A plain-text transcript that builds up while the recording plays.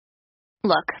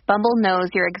Look, Bumble knows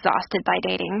you're exhausted by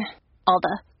dating. All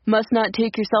the must not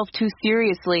take yourself too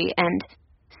seriously and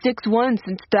 6'1"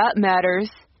 since that matters.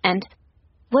 And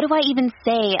what do I even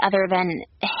say other than,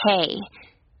 hey?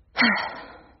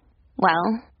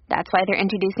 Well, that's why they're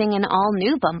introducing an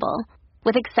all-new Bumble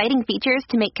with exciting features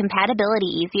to make compatibility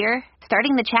easier,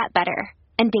 starting the chat better,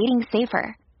 and dating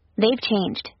safer. They've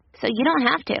changed, so you don't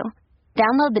have to.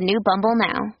 Download the new Bumble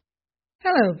now.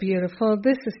 Hello, beautiful.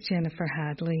 This is Jennifer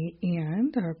Hadley,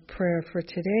 and our prayer for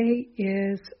today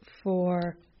is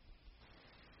for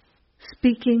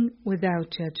speaking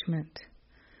without judgment,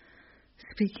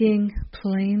 speaking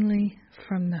plainly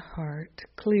from the heart,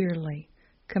 clearly,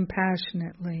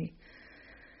 compassionately.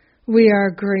 We are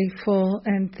grateful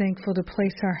and thankful to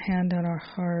place our hand on our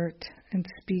heart and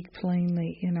speak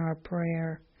plainly in our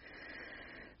prayer.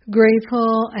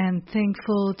 Grateful and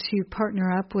thankful to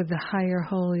partner up with the higher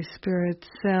Holy Spirit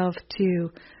self to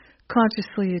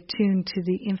consciously attune to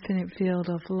the infinite field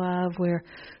of love. We're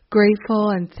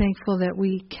grateful and thankful that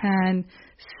we can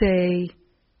say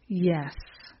yes.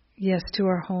 Yes to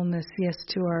our wholeness, yes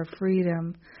to our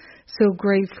freedom. So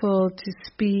grateful to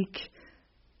speak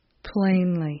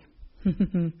plainly.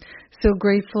 So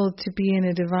grateful to be in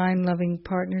a divine loving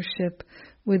partnership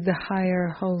with the higher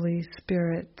Holy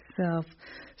Spirit self.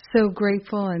 So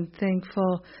grateful and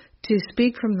thankful to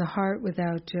speak from the heart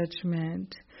without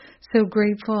judgment. So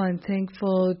grateful and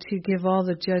thankful to give all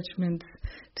the judgments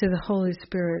to the Holy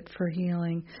Spirit for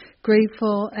healing.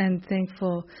 Grateful and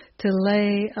thankful to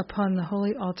lay upon the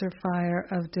holy altar fire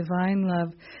of divine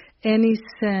love any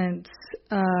sense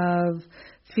of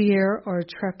fear or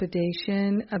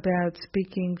trepidation about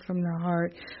speaking from the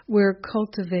heart. We're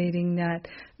cultivating that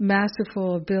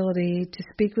masterful ability to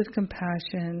speak with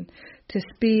compassion, to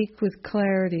speak with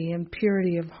clarity and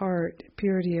purity of heart,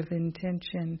 purity of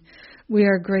intention. We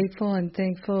are grateful and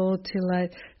thankful to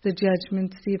let the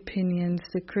judgments, the opinions,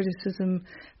 the criticism,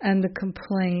 and the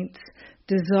complaints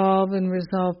dissolve and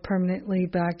resolve permanently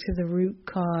back to the root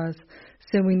cause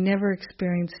so we never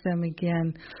experience them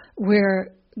again.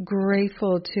 We're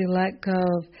grateful to let go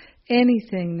of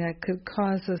anything that could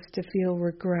cause us to feel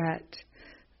regret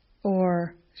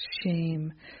or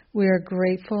shame. We are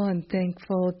grateful and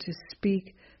thankful to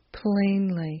speak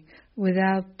plainly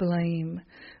without blame.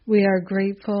 We are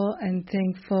grateful and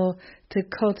thankful to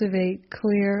cultivate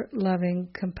clear, loving,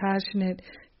 compassionate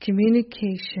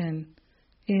communication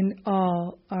in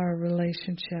all our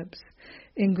relationships.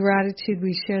 In gratitude,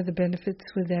 we share the benefits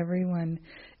with everyone.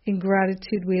 In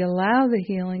gratitude, we allow the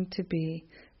healing to be.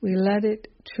 We let it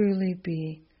truly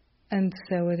be. And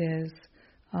so it is.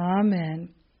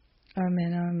 Amen.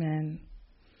 Amen.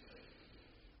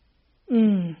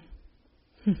 Amen.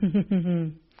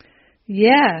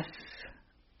 Yes.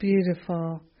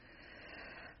 Beautiful.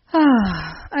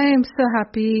 I am so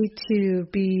happy to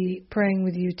be praying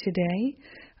with you today.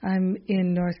 I'm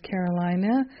in North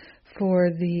Carolina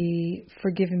for the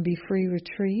Forgive and Be Free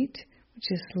retreat, which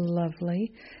is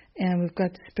lovely. And we've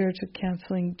got the Spiritual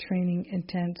Counseling Training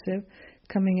Intensive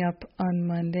coming up on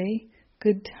Monday.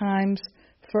 Good times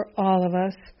for all of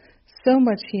us. So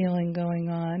much healing going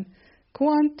on.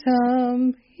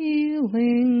 Quantum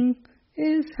healing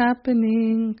is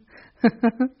happening.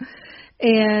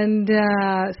 And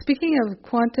speaking of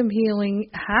quantum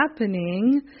healing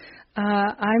happening,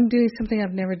 I'm doing something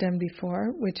I've never done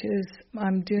before, which is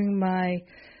I'm doing my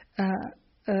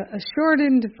a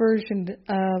shortened version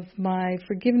of my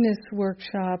forgiveness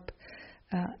workshop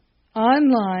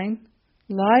online,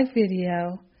 live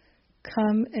video.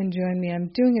 Come and join me. I'm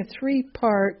doing a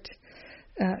 3-part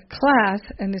class,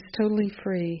 and it's totally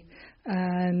free.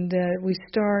 And we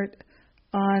start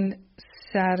on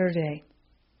Saturday,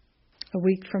 a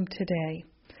week from today.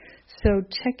 So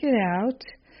check it out.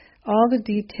 All the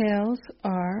details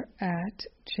are at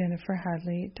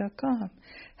jenniferhadley.com.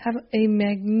 Have a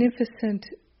magnificent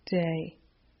day.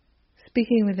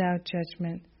 Speaking without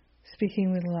judgment.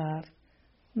 Speaking with love.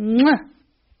 Mwah!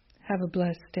 Have a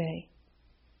blessed day.